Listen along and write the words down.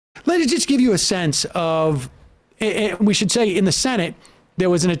let it just give you a sense of, we should say in the Senate, there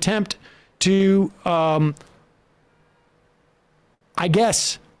was an attempt to, I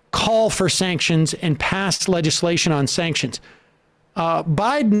guess, call for sanctions and pass legislation on sanctions.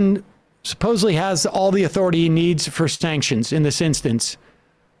 Biden supposedly has all the authority he needs for sanctions in this instance.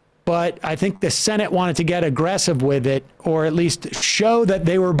 But I think the Senate wanted to get aggressive with it, or at least show that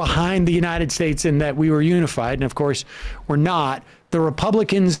they were behind the United States and that we were unified. And of course, we're not. The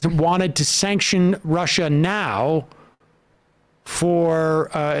Republicans wanted to sanction Russia now for,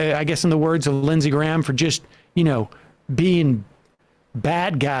 I guess in the words of Lindsey Graham, for just, being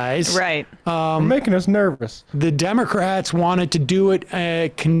bad guys. Right. Making us nervous. The Democrats wanted to do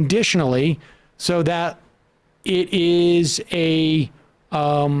it conditionally so that it is a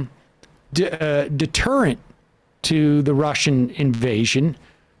deterrent to the Russian invasion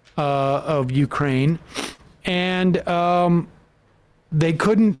of Ukraine. And they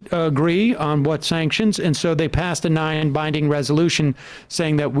couldn't agree on what sanctions. And so they passed a non-binding resolution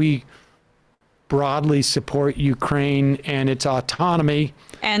saying that we broadly support Ukraine and its autonomy.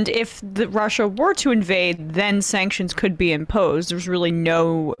 And if Russia were to invade, then sanctions could be imposed. There's really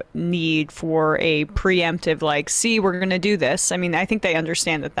no need for a preemptive, like, see, we're going to do this. I mean, I think they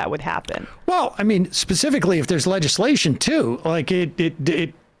understand that would happen. Well, I mean, specifically if there's legislation too, like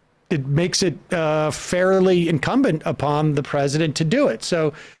it makes it fairly incumbent upon the president to do it.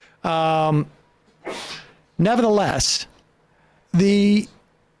 So, nevertheless, the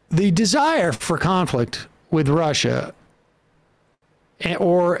desire for conflict with Russia,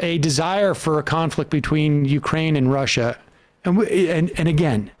 or a desire for a conflict between Ukraine and Russia, and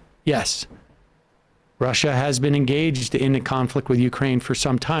again, yes, Russia has been engaged in a conflict with Ukraine for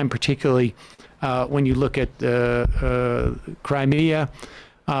some time, particularly when you look at Crimea.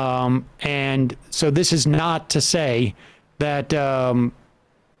 And so this is not to say that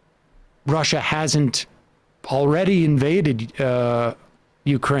Russia hasn't already invaded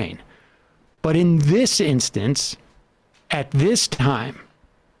Ukraine. But in this instance, at this time,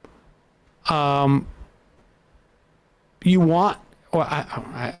 I want,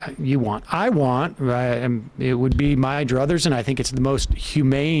 it would be my druthers, and I think it's the most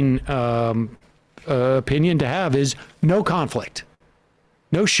humane opinion to have, is no conflict,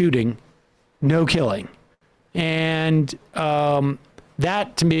 no shooting, no killing. And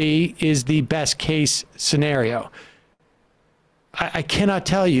that, to me, is the best case scenario. I cannot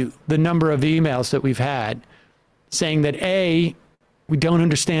tell you the number of emails that we've had saying that, A, we don't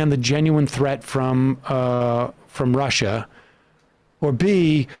understand the genuine threat from Russia, or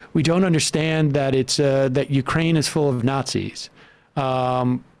B, we don't understand that it's that Ukraine is full of Nazis,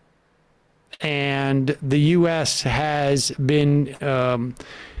 and the U.S. has been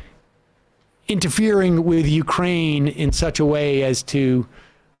interfering with Ukraine in such a way as to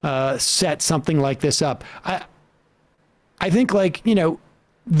set something like this up. I think,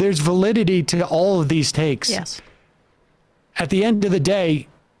 there's validity to all of these takes. Yes. At the end of the day,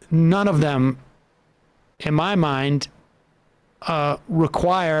 none of them, in my mind,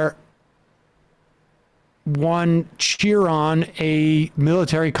 require one cheer on a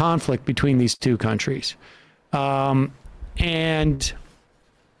military conflict between these two countries. And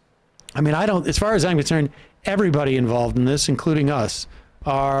I mean, as far as I'm concerned, everybody involved in this, including us,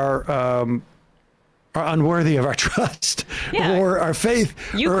 are unworthy of our trust or our faith.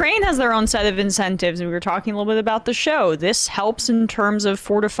 Ukraine has their own set of incentives, and we were talking a little bit about the show. This helps in terms of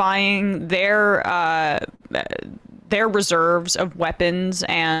fortifying their reserves of weapons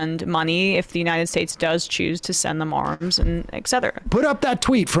and money if the United States does choose to send them arms and et cetera. Put up that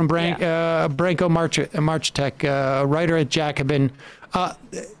tweet from Branko Marchetek, a writer at Jacobin.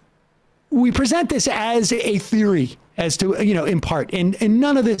 We present this as a theory, as to, in part, and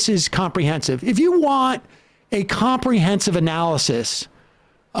none of this is comprehensive. If you want a comprehensive analysis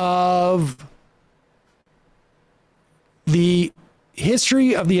of the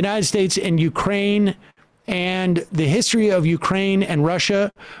history of the United States and Ukraine, and the history of Ukraine and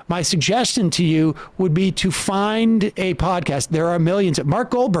Russia, my suggestion to you would be to find a podcast. There are millions.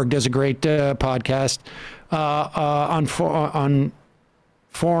 Mark Goldberg does a great podcast on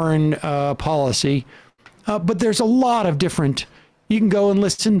foreign policy. But there's a lot of different. You can go and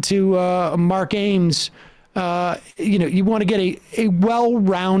listen to Mark Ames. You want to get a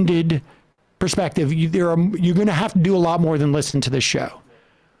well-rounded perspective. You're going to have to do a lot more than listen to this show.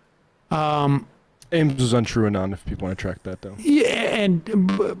 Ames was untrue anon, if people want to track that, though. Yeah,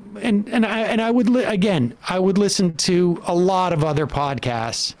 and I would I would listen to a lot of other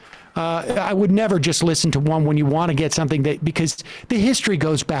podcasts. I would never just listen to one when you want to get something because the history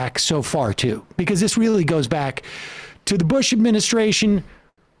goes back so far too, because this really goes back to the Bush administration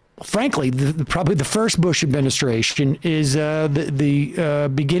frankly, probably the first Bush administration is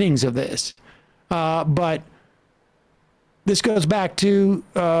the beginnings of this. But this goes back to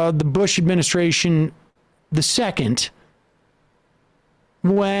the Bush administration, the second,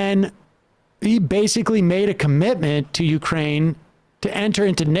 when he basically made a commitment to Ukraine to enter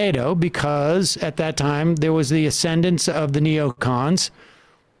into NATO because at that time there was the ascendance of the neocons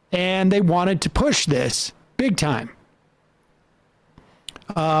and they wanted to push this big time.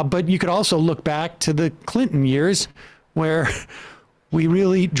 But you could also look back to the Clinton years where we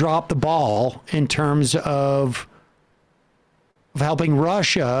really dropped the ball in terms of helping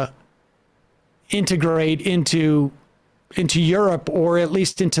Russia integrate into Europe, or at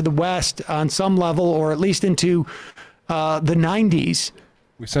least into the West on some level, or at least into the 90s.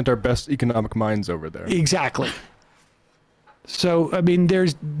 We sent our best economic minds over there. Exactly. So, I mean,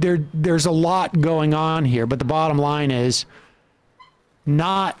 there's a lot going on here, but the bottom line is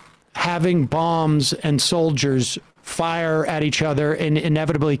not having bombs and soldiers fire at each other and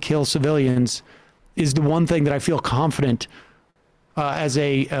inevitably kill civilians is the one thing that I feel confident as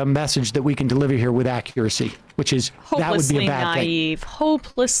a message that we can deliver here with accuracy, which is that would be a bad thing.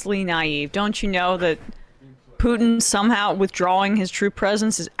 Hopelessly naive. Don't you know that Putin somehow withdrawing his troop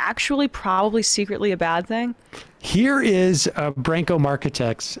presence is actually probably secretly a bad thing? Here is Branko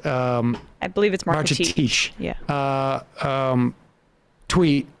Marketek's I believe it's Marketek. Yeah.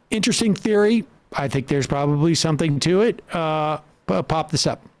 Tweet. Interesting theory. I think there's probably something to it. Pop this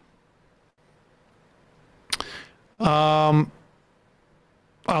up. I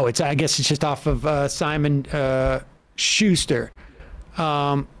guess it's just off of Simon Schuster.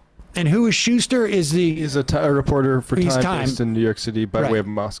 And who is Schuster? He's a reporter for Time based in New York City by way of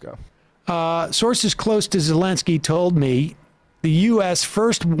Moscow. Sources close to Zelensky told me the U.S.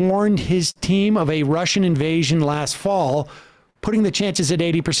 first warned his team of a Russian invasion last fall, putting the chances at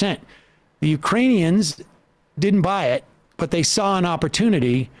 80%. The Ukrainians didn't buy it, but they saw an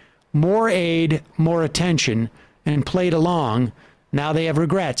opportunity, more aid, more attention, and played along. Now they have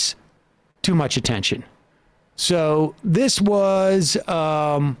regrets. Too much attention. So this was,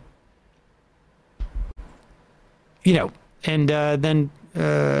 then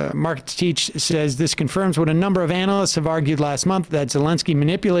Marketek says this confirms what a number of analysts have argued last month, that Zelensky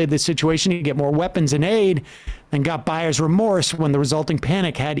manipulated the situation to get more weapons and aid and got buyer's remorse when the resulting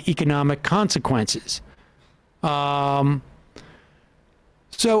panic had economic consequences. So,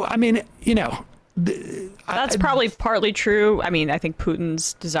 I mean, that's probably partly true. I mean, I think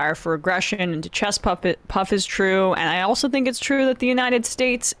Putin's desire for aggression and to chest puff is true. And I also think it's true that the United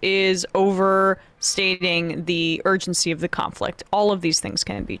States is overstating the urgency of the conflict. All of these things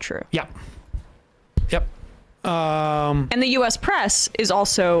can be true. Yep. And the U.S. press is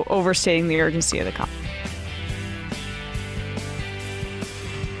also overstating the urgency of the conflict.